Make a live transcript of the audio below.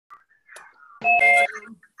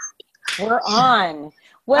We're on.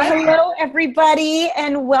 Well, hello, everybody,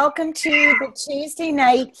 and welcome to the Tuesday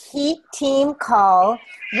night Heat Team Call.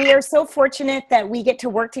 We are so fortunate that we get to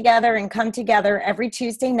work together and come together every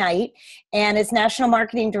Tuesday night. And as national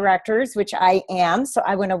marketing directors, which I am, so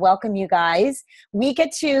I want to welcome you guys, we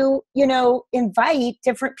get to, invite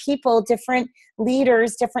different people, different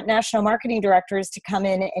leaders, different national marketing directors to come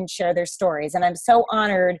in and share their stories. And I'm so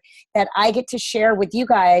honored that I get to share with you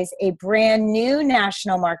guys a brand new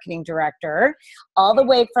national marketing director, all the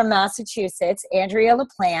way from Massachusetts, Andrea La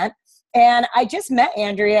Plante. And I just met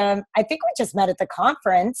Andrea, I think we just met at the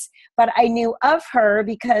conference, but I knew of her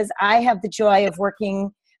because I have the joy of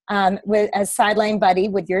working with as sideline buddy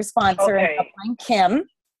with your sponsor, Kim.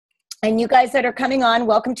 And you guys that are coming on,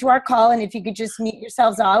 welcome to our call. And if you could just mute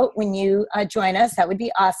yourselves out when you join us, that would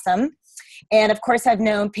be awesome. And of course, I've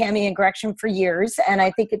known Pammy and Gretchen for years, and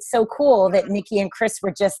I think it's so cool that Nikki and Chris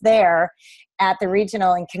were just there at the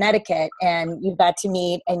regional in Connecticut, and you got to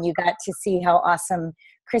meet and you got to see how awesome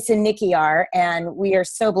Chris and Nikki are. And we are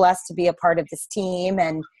so blessed to be a part of this team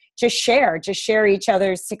and just share each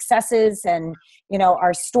other's successes and,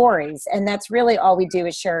 our stories. And that's really all we do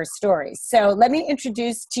is share our stories. So let me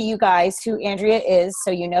introduce to you guys who Andrea is,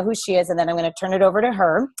 so you know who she is, and then I'm going to turn it over to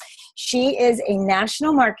her. She is a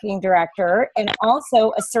national marketing director and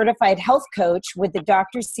also a certified health coach with the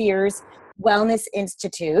Dr. Sears Wellness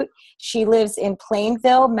Institute. She lives in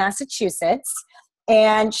Plainville, Massachusetts,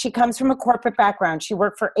 and she comes from a corporate background. She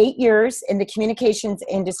worked for 8 years in the communications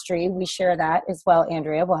industry. We share that as well,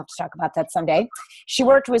 Andrea. We'll have to talk about that someday. She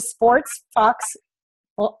worked with Fox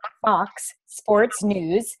Sports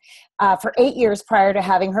News for 8 years prior to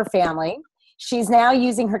having her family. She's now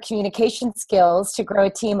using her communication skills to grow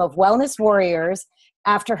a team of wellness warriors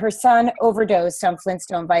after her son overdosed on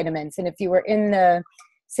Flintstone vitamins. And if you were in the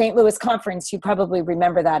St. Louis conference, you probably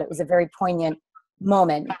remember that. It was a very poignant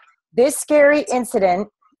moment. This scary incident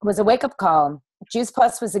was a wake-up call. Juice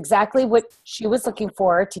Plus was exactly what she was looking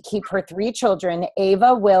for to keep her 3 children,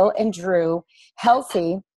 Ava, Will, and Drew,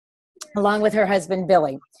 healthy, along with her husband,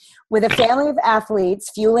 Billy. With a family of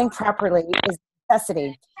athletes, fueling properly is a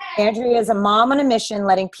necessity. Andrea is a mom on a mission,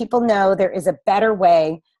 letting people know there is a better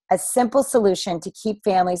way, a simple solution to keep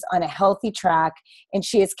families on a healthy track, and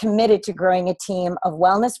she is committed to growing a team of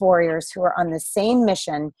wellness warriors who are on the same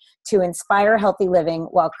mission to inspire healthy living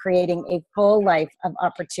while creating a full life of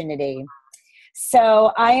opportunity.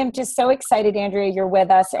 So I am just so excited, Andrea, you're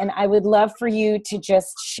with us, and I would love for you to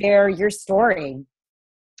just share your story.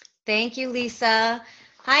 Thank you, Lisa.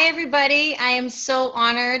 Hi, everybody. I am so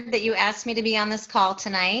honored that you asked me to be on this call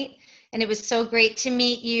tonight. And it was so great to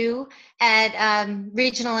meet you at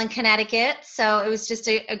Regional in Connecticut. So it was just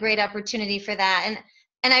a great opportunity for that.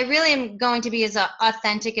 And I really am going to be as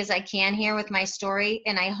authentic as I can here with my story.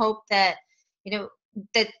 And I hope that,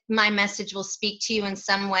 that my message will speak to you in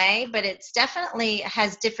some way, but it's definitely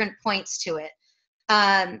has different points to it.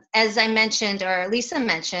 As I mentioned, or Lisa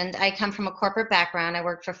mentioned, I come from a corporate background. I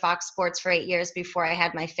worked for Fox Sports for 8 years before I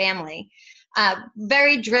had my family.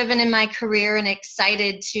 Very driven in my career and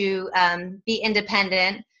excited to be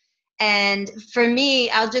independent. And for me,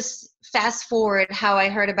 I'll just fast forward how I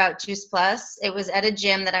heard about Juice Plus. It was at a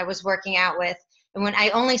gym that I was working out with. And when I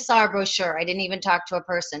only saw a brochure, I didn't even talk to a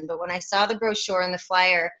person. But when I saw the brochure and the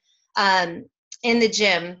flyer in the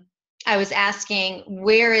gym, I was asking,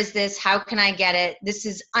 where is this? How can I get it? This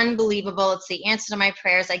is unbelievable. It's the answer to my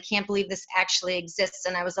prayers. I can't believe this actually exists.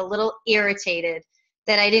 And I was a little irritated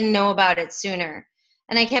that I didn't know about it sooner.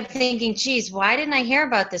 And I kept thinking, geez, why didn't I hear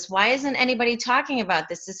about this? Why isn't anybody talking about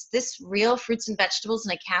this? Is this real fruits and vegetables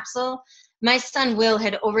in a capsule? My son, Will,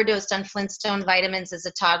 had overdosed on Flintstone vitamins as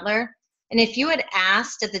a toddler. And if you had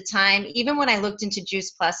asked at the time, even when I looked into Juice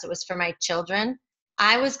Plus, it was for my children.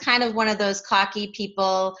 I was kind of one of those cocky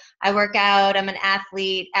people. I work out. I'm an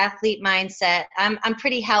athlete mindset. I'm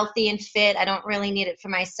pretty healthy and fit. I don't really need it for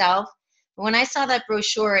myself. But when I saw that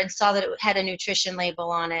brochure and saw that it had a nutrition label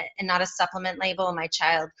on it and not a supplement label, and my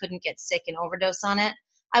child couldn't get sick and overdose on it,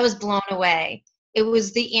 I was blown away. It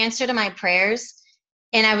was the answer to my prayers.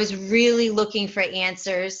 And I was really looking for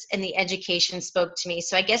answers, and the education spoke to me.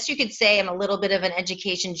 So I guess you could say I'm a little bit of an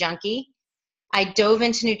education junkie. I dove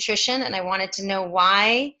into nutrition, and I wanted to know,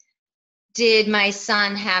 why did my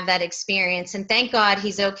son have that experience? And thank God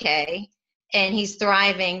he's okay and he's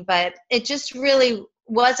thriving. But it just really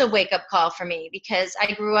was a wake-up call for me, because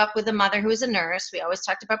I grew up with a mother who was a nurse. We always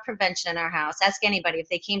talked about prevention in our house. Ask anybody. If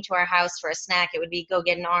they came to our house for a snack, it would be go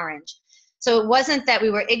get an orange. So it wasn't that we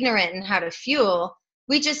were ignorant in how to fuel.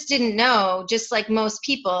 We just didn't know, just like most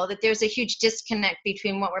people, that there's a huge disconnect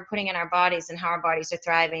between what we're putting in our bodies and how our bodies are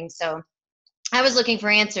thriving. So I was looking for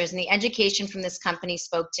answers, and the education from this company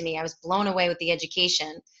spoke to me. I was blown away with the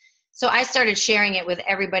education. So I started sharing it with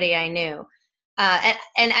everybody I knew. And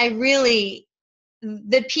I really,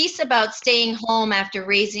 the piece about staying home after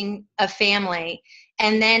raising a family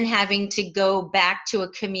and then having to go back to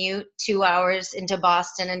a commute 2 hours into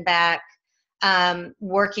Boston and back,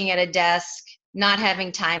 working at a desk, not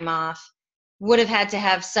having time off, would have had to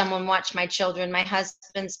have someone watch my children. My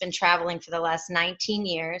husband's been traveling for the last 19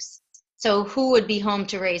 years. So who would be home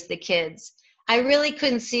to raise the kids? I really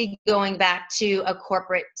couldn't see going back to a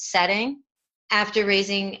corporate setting after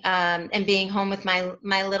raising and being home with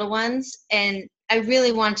my little ones. And I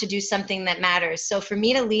really wanted to do something that matters. So for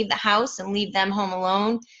me to leave the house and leave them home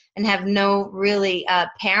alone and have no really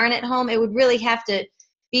parent at home, it would really have to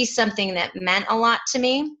be something that meant a lot to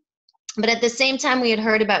me. But at the same time, we had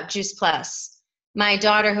heard about Juice Plus. My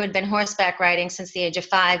daughter, who had been horseback riding since the age of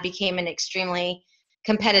 5, became an extremely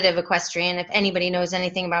competitive equestrian. If anybody knows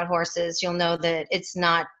anything about horses, you'll know that it's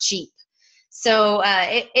not cheap. So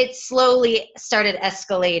it slowly started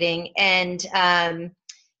escalating. And,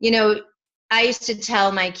 you know, I used to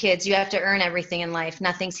tell my kids, you have to earn everything in life.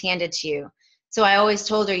 Nothing's handed to you. So I always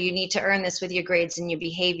told her, you need to earn this with your grades and your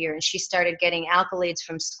behavior. And she started getting accolades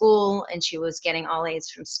from school, and she was getting all A's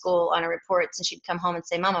from school on her reports. And she'd come home and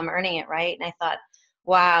say, Mom, I'm earning it, right? And I thought,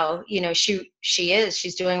 wow, you know,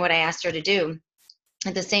 she's doing what I asked her to do.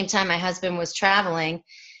 At the same time, my husband was traveling,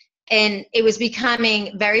 and it was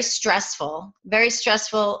becoming very stressful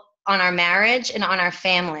on our marriage and on our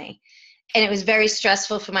family. And it was very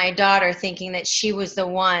stressful for my daughter, thinking that she was the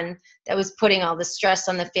one that was putting all the stress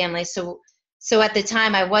on the family. So at the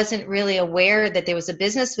time, I wasn't really aware that there was a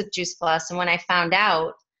business with Juice Plus. And when I found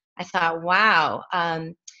out, I thought, wow.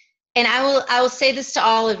 And I will say this to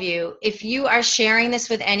all of you: if you are sharing this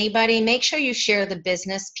with anybody, make sure you share the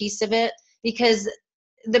business piece of it, because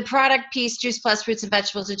the product piece, Juice Plus fruits and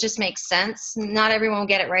vegetables, it just makes sense. Not everyone will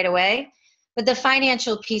get it right away, but the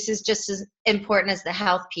financial piece is just as important as the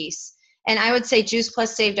health piece. And I would say Juice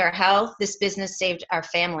Plus saved our health. This business saved our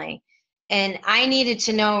family. And I needed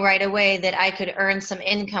to know right away that I could earn some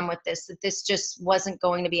income with this, that this just wasn't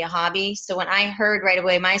going to be a hobby. So when I heard right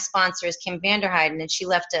away, my sponsor is Kim Vanderheiden, and she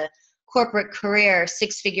left a corporate career,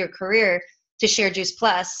 6-figure career, to share Juice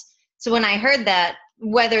Plus. So when I heard that,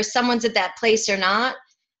 whether someone's at that place or not,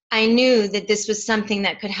 I knew that this was something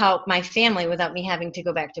that could help my family without me having to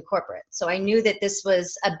go back to corporate. So I knew that this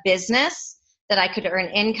was a business that I could earn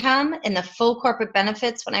income and the full corporate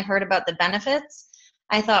benefits. When I heard about the benefits,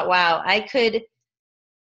 I thought, wow, I could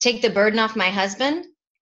take the burden off my husband.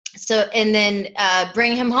 So, and then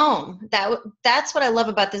bring him home. That's what I love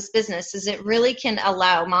about this business, is it really can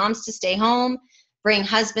allow moms to stay home, bring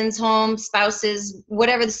husbands home, spouses,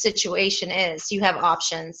 whatever the situation is, you have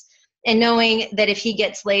options. And knowing that if he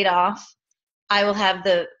gets laid off, I will have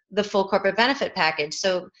the full corporate benefit package.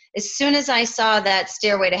 So as soon as I saw that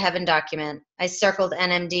Stairway to Heaven document, I circled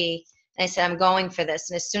NMD and I said, I'm going for this.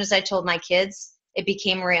 And as soon as I told my kids, it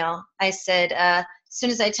became real. I said, as soon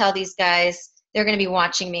as I tell these guys, they're going to be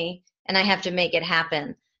watching me, and I have to make it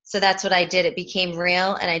happen. So that's what I did. It became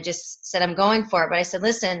real, and I just said, I'm going for it. But I said,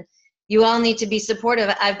 listen, you all need to be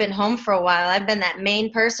supportive. I've been home for a while. I've been that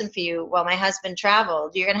main person for you while my husband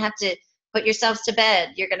traveled. You're going to have to put yourselves to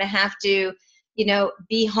bed. You're going to have to, you know,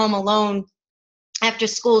 be home alone after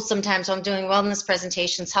school sometimes while I'm doing wellness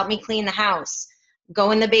presentations. Help me clean the house.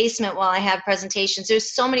 Go in the basement while I have presentations.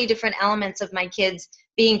 There's so many different elements of my kids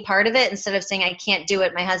being part of it. Instead of saying, I can't do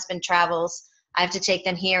it, my husband travels, I have to take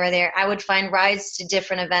them here or there. I would find rides to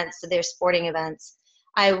different events, to their sporting events.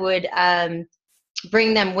 I would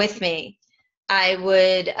bring them with me. I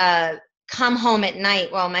would come home at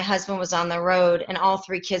night while my husband was on the road, and all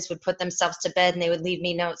 3 kids would put themselves to bed, and they would leave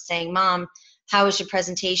me notes saying, Mom, how was your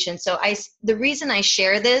presentation? So the reason I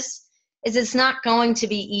share this is it's not going to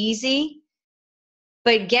be easy,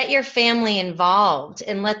 but get your family involved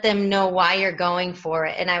and let them know why you're going for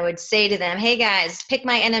it. And I would say to them, hey guys, pick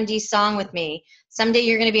my NMD song with me. Someday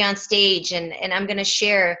you're going to be on stage, and I'm going to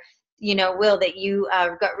share, you know, Will, that you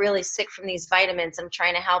got really sick from these vitamins. I'm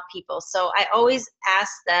trying to help people. So I always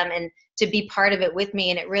ask them and to be part of it with me,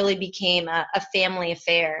 and it really became a family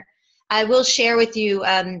affair. I will share with you,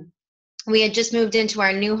 we had just moved into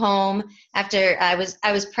our new home after I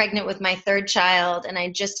was pregnant with my 3rd child, and I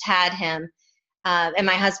just had him. And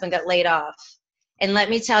my husband got laid off. And let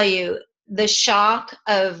me tell you, the shock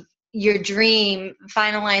of your dream,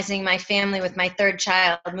 finalizing my family with my 3rd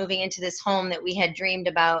child, moving into this home that we had dreamed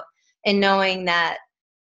about, and knowing that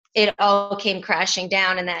it all came crashing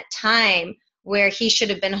down in that time where he should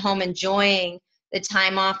have been home enjoying the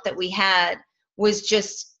time off that we had, was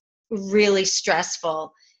just really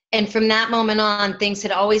stressful. And from that moment on, things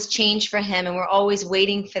had always changed for him, and we're always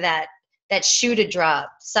waiting for that shoe to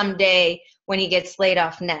drop someday when he gets laid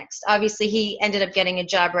off next. Obviously, he ended up getting a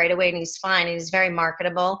job right away, and he's fine, and he's very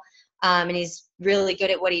marketable, and he's really good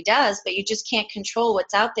at what he does, but you just can't control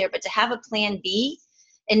what's out there. But to have a plan B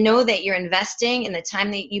and know that you're investing and the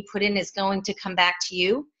time that you put in is going to come back to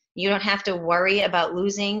you. You don't have to worry about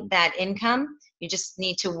losing that income. You just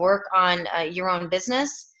need to work on your own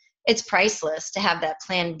business. It's priceless to have that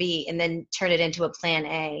plan B and then turn it into a plan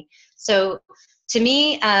A. So to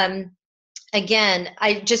me, again,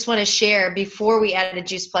 I just want to share, before we added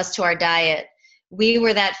Juice Plus to our diet, we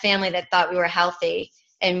were that family that thought we were healthy,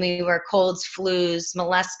 and we were colds, flus,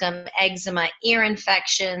 molluscum, eczema, ear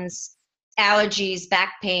infections, allergies,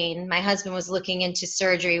 back pain. My husband was looking into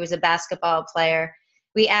surgery. He was a basketball player.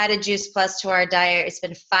 We added Juice Plus to our diet. It's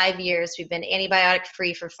been 5 years. We've been antibiotic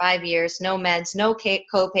free for 5 years. No meds, no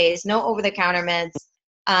co-pays, no over-the-counter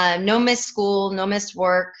meds, no missed school, no missed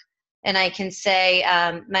work. And I can say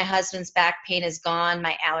my husband's back pain is gone.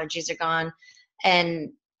 My allergies are gone.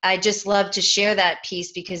 And I just love to share that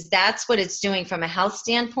piece, because that's what it's doing from a health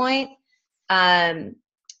standpoint. And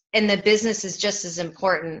the business is just as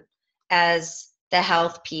important as the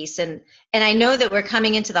health piece. And I know that we're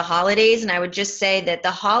coming into the holidays, and I would just say that the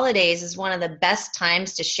holidays is one of the best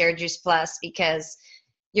times to share Juice Plus, because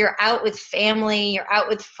you're out with family, you're out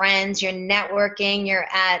with friends, you're networking, you're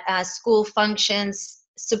at school functions,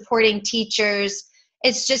 supporting teachers.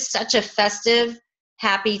 It's just such a festive,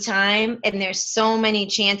 happy time, and there's so many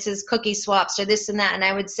chances, cookie swaps or this and that. And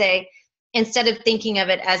I would say, instead of thinking of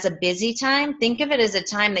it as a busy time, think of it as a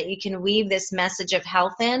time that you can weave this message of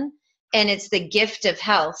health in, and it's the gift of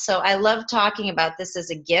health. So I love talking about this as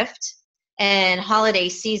a gift, and holiday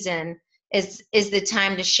season is the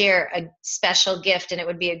time to share a special gift, and it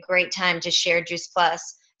would be a great time to share Juice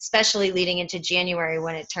Plus, especially leading into January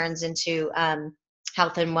when it turns into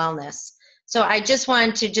health and wellness. So I just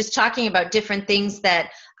wanted to just talking about different things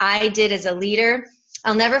that I did as a leader.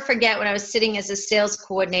 I'll never forget when I was sitting as a sales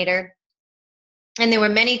coordinator, and there were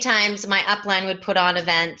many times my upline would put on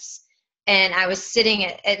events, and I was sitting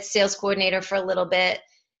at sales coordinator for a little bit,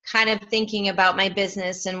 kind of thinking about my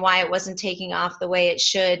business and why it wasn't taking off the way it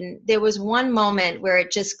should. And there was one moment where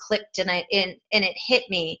it just clicked, and it hit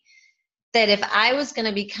me that if I was going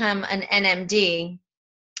to become an NMD,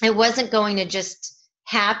 it wasn't going to just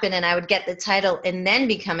happen and I would get the title and then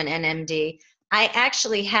become an NMD. I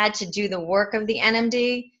actually had to do the work of the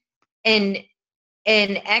NMD and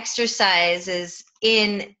exercises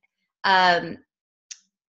in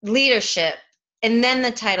leadership, and then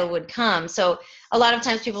the title would come. So a lot of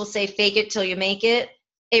times people say fake it till you make it.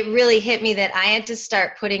 It really hit me that I had to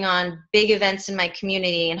start putting on big events in my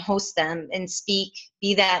community and host them and speak,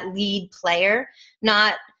 be that lead player,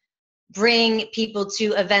 not bring people to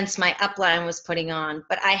events my upline was putting on,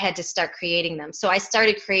 but I had to start creating them. So I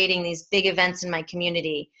started creating these big events in my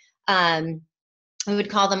community. We would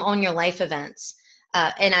call them Own Your Life events,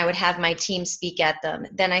 and I would have my team speak at them.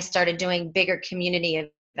 Then I started doing bigger community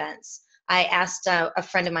events. I asked a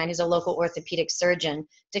friend of mine who's a local orthopedic surgeon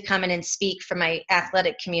to come in and speak for my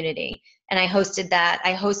athletic community, and I hosted that.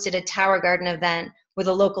 I hosted a Tower Garden event with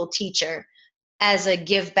a local teacher as a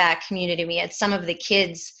give back community. We had some of the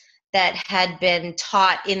kids that had been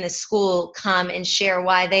taught in the school come and share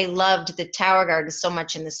why they loved the Tower Garden so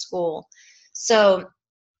much in the school. So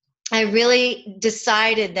I really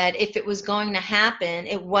decided that if it was going to happen,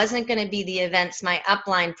 it wasn't going to be the events my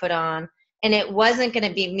upline put on, and it wasn't going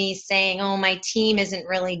to be me saying, oh, my team isn't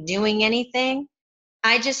really doing anything.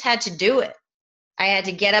 I just had to do it. I had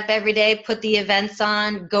to get up every day, put the events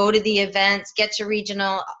on, go to the events, get to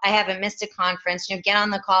regional. I haven't missed a conference, get on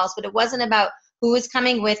the calls, but it wasn't about who was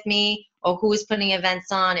coming with me or who was putting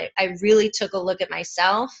events on. I really took a look at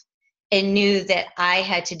myself and knew that I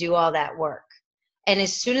had to do all that work. And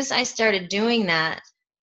as soon as I started doing that,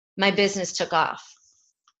 my business took off.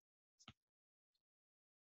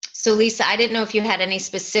 So Lisa, I didn't know if you had any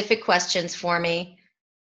specific questions for me.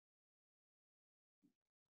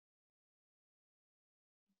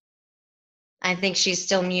 I think she's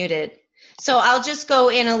still muted. So I'll just go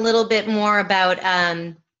in a little bit more about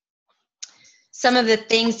some of the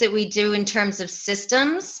things that we do in terms of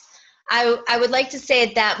systems. I would like to say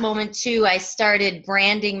at that moment too, I started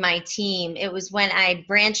branding my team. It was when I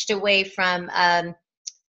branched away from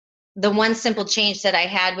the one simple change that I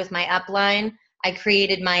had with my upline. I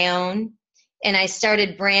created my own, and I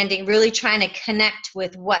started branding, really trying to connect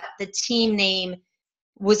with what the team name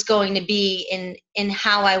was going to be in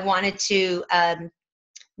how I wanted to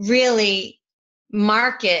really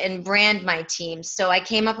market and brand my team. So I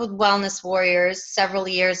came up with Wellness Warriors several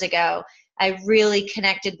years ago. I really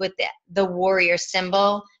connected with the warrior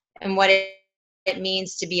symbol and what it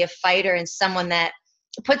means to be a fighter and someone that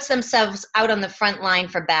puts themselves out on the front line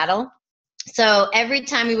for battle. So every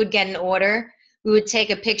time we would get an order, we would take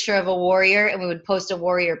a picture of a warrior and we would post a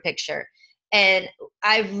warrior picture. And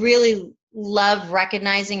I really love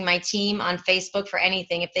recognizing my team on Facebook for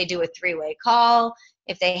anything. If they do a 3-way call,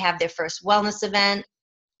 if they have their first wellness event,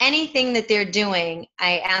 anything that they're doing,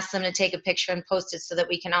 I ask them to take a picture and post it so that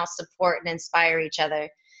we can all support and inspire each other.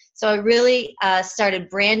 So I really started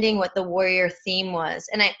branding what the warrior theme was.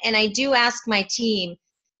 And I do ask my team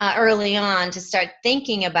early on to start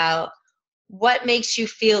thinking about what makes you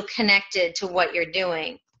feel connected to what you're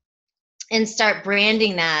doing and start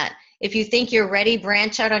branding that. If you think you're ready,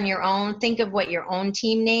 branch out on your own. Think of what your own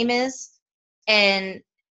team name is, and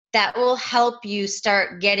that will help you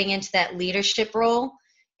start getting into that leadership role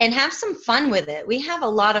and have some fun with it. We have a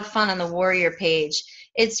lot of fun on the Warrior page.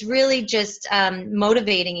 It's really just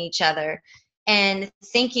motivating each other and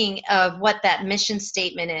thinking of what that mission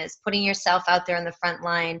statement is, putting yourself out there on the front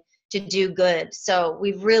line to do good. So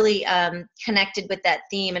we've really connected with that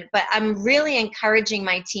theme. But I'm really encouraging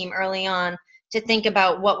my team early on to think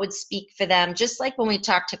about what would speak for them, just like when we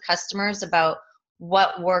talk to customers about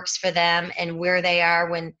what works for them and where they are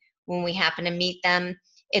when we happen to meet them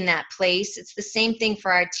in that place. It's the same thing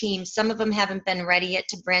for our team. Some of them haven't been ready yet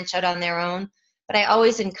to branch out on their own, but I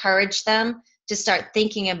always encourage them to start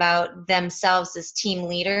thinking about themselves as team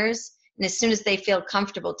leaders. And as soon as they feel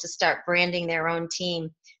comfortable, to start branding their own team.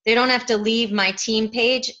 They don't have to leave my team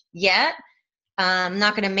page yet. I'm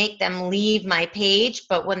not going to make them leave my page,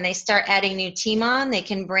 but when they start adding new team on, they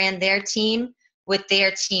can brand their team with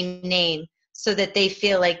their team name so that they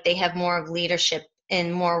feel like they have more of leadership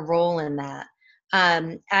and more role in that.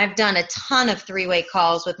 I've done a ton of 3-way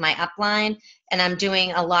calls with my upline, and I'm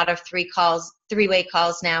doing a lot of 3-way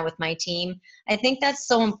calls now with my team. I think that's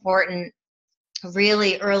so important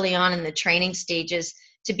really early on in the training stages,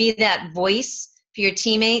 to be that voice for your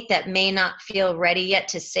teammate that may not feel ready yet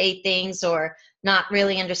to say things or not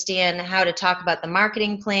really understand how to talk about the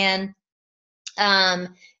marketing plan. And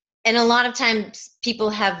a lot of times people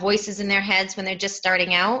have voices in their heads when they're just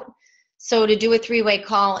starting out. So to do a 3-way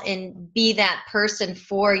call and be that person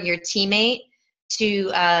for your teammate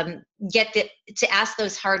to to ask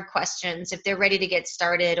those hard questions if they're ready to get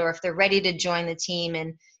started or if they're ready to join the team,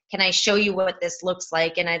 and can I show you what this looks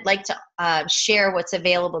like, and I'd like to share what's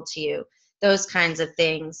available to you, those kinds of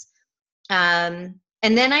things.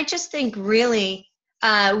 And then I just think really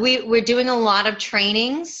we're doing a lot of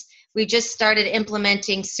trainings. We just started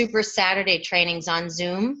implementing Super Saturday trainings on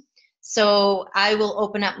Zoom. So I will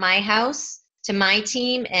open up my house to my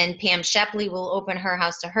team, and Pam Shepley will open her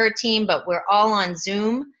house to her team, but we're all on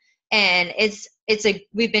Zoom. And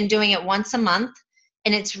we've been doing it once a month,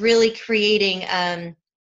 and it's really creating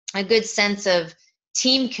a good sense of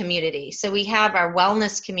team community. So we have our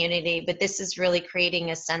wellness community, but this is really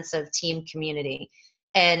creating a sense of team community.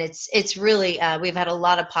 And it's really, we've had a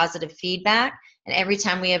lot of positive feedback. And every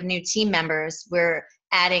time we have new team members, we're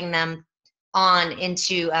adding them on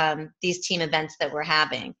into these team events that we're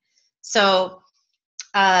having. So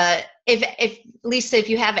if Lisa, if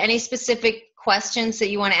you have any specific questions that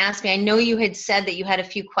you want to ask me, I know you had said that you had a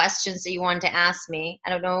few questions that you wanted to ask me. I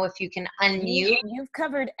don't know if you can unmute. You've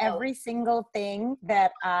covered every single thing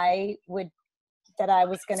that I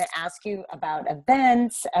was going to ask you about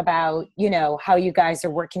events, about, how you guys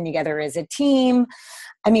are working together as a team.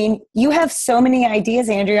 I mean, you have so many ideas,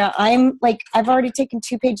 Andrea. I've already taken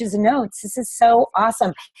 2 pages of notes. This is so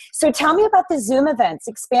awesome. So tell me about the Zoom events.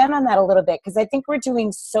 Expand on that a little bit, because I think we're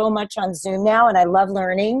doing so much on Zoom now, and I love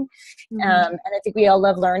learning. Mm-hmm. And I think we all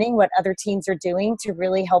love learning what other teams are doing to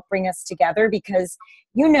really help bring us together, because,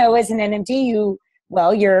 as an NMD,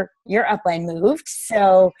 your upline moved,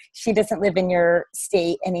 so she doesn't live in your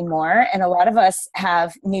state anymore. And a lot of us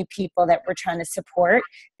have new people that we're trying to support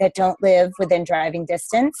that don't live within driving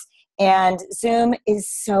distance. And Zoom is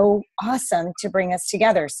so awesome to bring us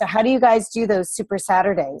together. So how do you guys do those Super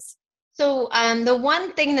Saturdays? So the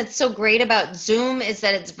one thing that's so great about Zoom is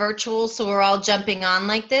that it's virtual, so we're all jumping on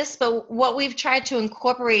like this. But what we've tried to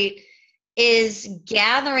incorporate is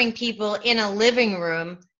gathering people in a living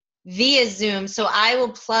room via Zoom. So I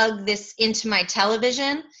will plug this into my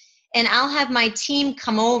television, and I'll have my team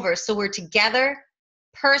come over. So we're together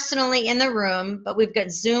personally in the room, but we've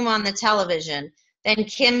got Zoom on the television. Then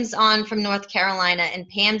Kim's on from North Carolina, and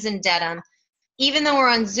Pam's in Dedham. Even though we're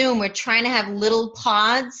on Zoom, we're trying to have little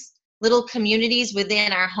pods, little communities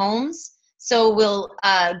within our homes. So we'll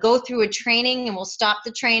go through a training, and we'll stop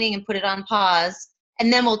the training and put it on pause.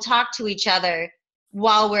 And then we'll talk to each other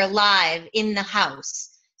while we're live in the house.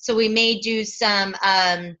 So we may do some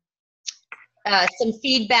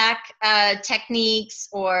feedback techniques,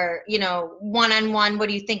 or, one-on-one, what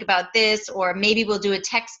do you think about this? Or maybe we'll do a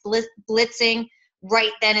text blitzing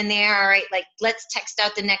right then and there. All right, like, let's text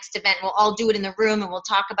out the next event. We'll all do it in the room, and we'll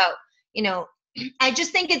talk about, I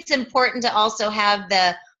just think it's important to also have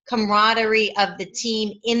the camaraderie of the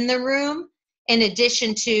team in the room, in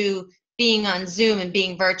addition to being on Zoom and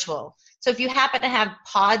being virtual. So if you happen to have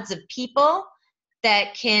pods of people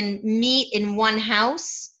that can meet in one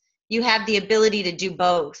house, you have the ability to do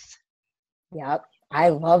both. Yep. I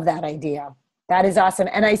love that idea. That is awesome.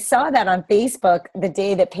 And I saw that on Facebook the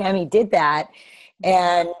day that Pammy did that.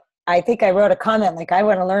 And I think I wrote a comment like, I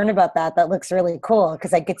want to learn about that. That looks really cool.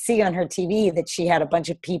 Because I could see on her TV that she had a bunch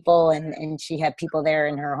of people, and she had people there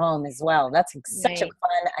in her home as well. That's such a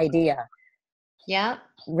fun idea. Yeah.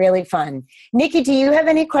 Really fun. Nikki, do you have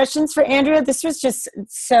any questions for Andrea? This was just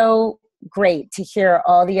so great to hear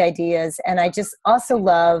all the ideas. And I just also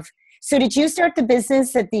love, so did you start the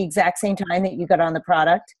business at the exact same time that you got on the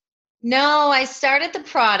product? No, I started the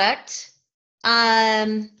product.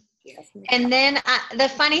 And then the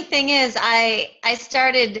funny thing is, I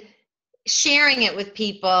started sharing it with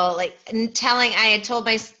people, like, and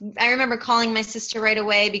I remember calling my sister right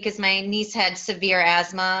away because my niece had severe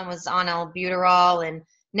asthma and was on albuterol and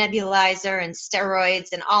nebulizer and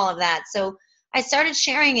steroids and all of that. So I started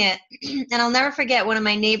sharing it, and I'll never forget, one of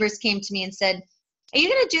my neighbors came to me and said, are you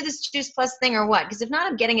going to do this Juice Plus thing or what? Because if not,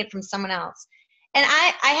 I'm getting it from someone else. And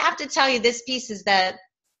I have to tell you, this piece is that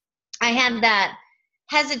I had that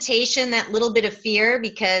hesitation, that little bit of fear,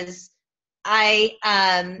 because you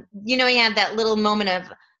had that little moment of,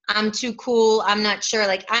 I'm too cool, I'm not sure.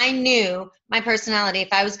 Like, I knew my personality.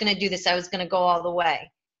 If I was going to do this, I was going to go all the way.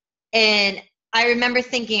 And I remember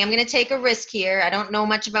thinking, I'm going to take a risk here. I don't know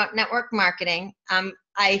much about network marketing.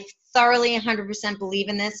 I thoroughly 100% believe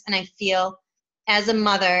in this, and I feel as a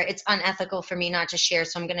mother, it's unethical for me not to share,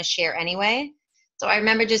 so I'm going to share anyway. So I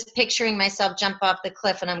remember just picturing myself jump off the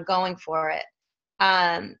cliff, and I'm going for it.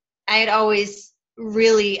 I had always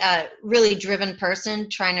really driven person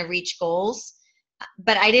trying to reach goals,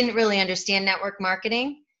 but I didn't really understand network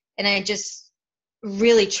marketing, and I just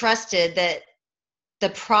really trusted that the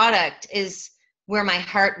product is where my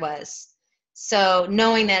heart was. So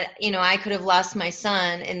knowing that, I could have lost my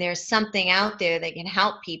son, and there's something out there that can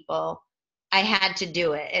help people, I had to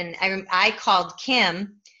do it. And I called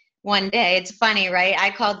Kim one day. It's funny, right?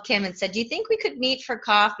 I called Kim and said, do you think we could meet for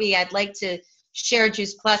coffee? I'd like to share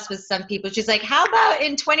Juice Plus with some people. She's like, how about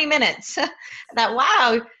in 20 minutes? I thought,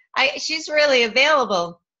 wow, she's really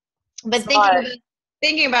available. But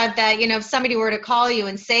thinking about that, if somebody were to call you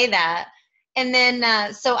and say that, and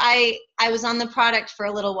then so I was on the product for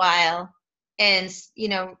a little while, and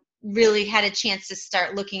really had a chance to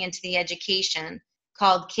start looking into the education,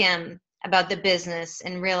 called Kim about the business,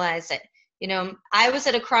 and realized that I was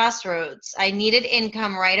at a crossroads. I needed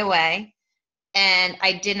income right away, and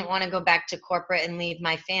I didn't want to go back to corporate and leave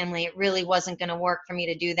my family. It really wasn't going to work for me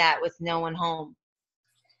to do that with no one home.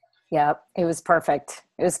 Yeah, it was perfect.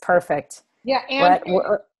 It was perfect. Yeah, and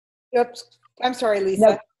oops, I'm sorry,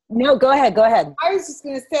 Lisa. No, go ahead. I was just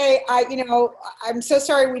going to say, I'm so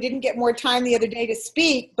sorry we didn't get more time the other day to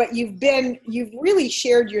speak, but you've really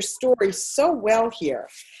shared your story so well here.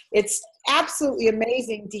 It's absolutely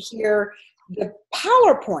amazing to hear the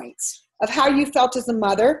PowerPoints of how you felt as a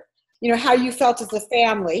mother, how you felt as a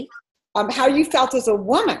family, how you felt as a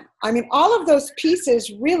woman. I mean, all of those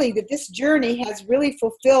pieces really, that this journey has really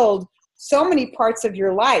fulfilled so many parts of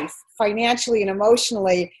your life, financially and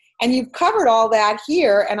emotionally. And you've covered all that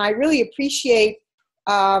here, and I really appreciate,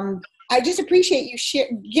 you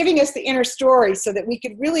giving us the inner story so that we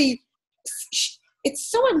could really,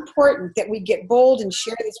 it's so important that we get bold and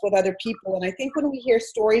share this with other people. And I think when we hear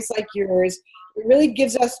stories like yours, it really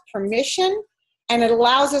gives us permission, and it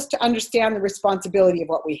allows us to understand the responsibility of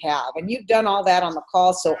what we have. And you've done all that on the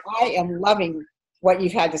call, so I am loving what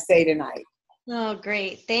you've had to say tonight. Oh,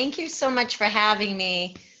 great. Thank you so much for having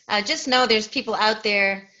me. Just know there's people out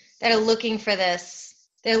there that are looking for this.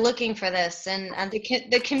 They're looking for this. And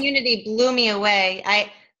the community blew me away.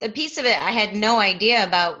 The piece of it I had no idea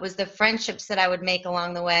about was the friendships that I would make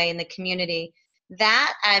along the way in the community.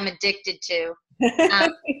 That I'm addicted to.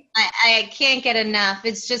 I can't get enough.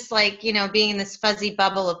 It's just like, being in this fuzzy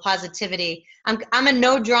bubble of positivity. I'm a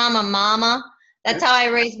no drama mama. That's how I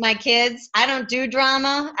raise my kids. I don't do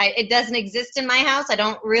drama. It doesn't exist in my house. I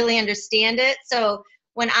don't really understand it. So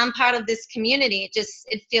when I'm part of this community,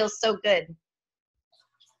 it feels so good.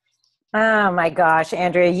 Oh my gosh,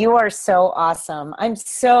 Andrea, you are so awesome. I'm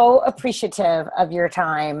so appreciative of your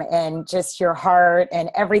time and just your heart, and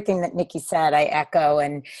everything that Nikki said, I echo.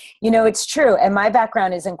 And, it's true. And my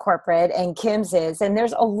background is in corporate and Kim's is, and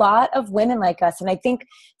there's a lot of women like us. And I think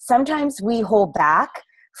sometimes we hold back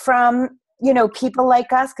from, people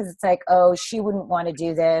like us because it's like, oh, she wouldn't want to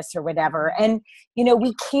do this or whatever. And,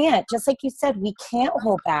 we can't, just like you said, we can't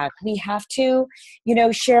hold back. We have to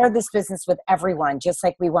share this business with everyone, just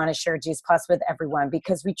like we want to share G's Plus with everyone,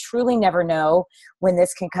 because we truly never know when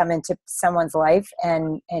this can come into someone's life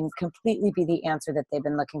and completely be the answer that they've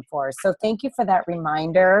been looking for. So thank you for that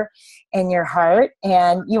reminder in your heart.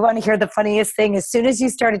 And you want to hear the funniest thing? As soon as you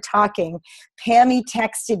started talking, Pammy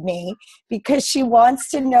texted me because she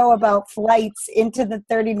wants to know about flights into the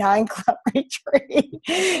 39 Club retreat.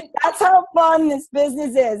 That's how fun this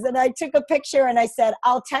business is. And I took a picture and I said,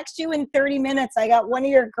 I'll text you in 30 minutes. I got one of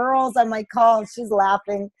your girls on my call. She's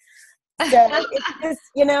laughing. So it's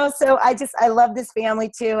just, so I love this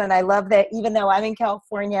family too. And I love that even though I'm in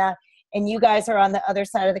California and you guys are on the other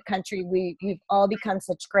side of the country, we've all become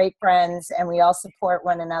such great friends, and we all support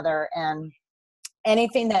one another. And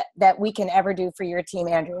anything that we can ever do for your team,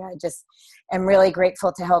 Andrea, I just am really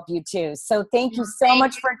grateful to help you too. So thank you so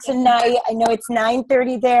much for tonight. I know it's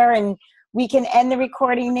 9:30 there, and we can end the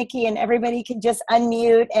recording, Nikki, and everybody can just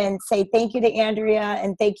unmute and say thank you to Andrea,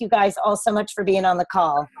 and thank you guys all so much for being on the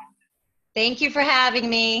call. Thank you for having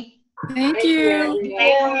me. Thank you.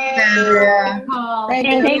 Yeah. Thank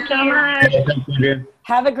you so much.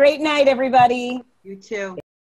 Have a great night, everybody. You too.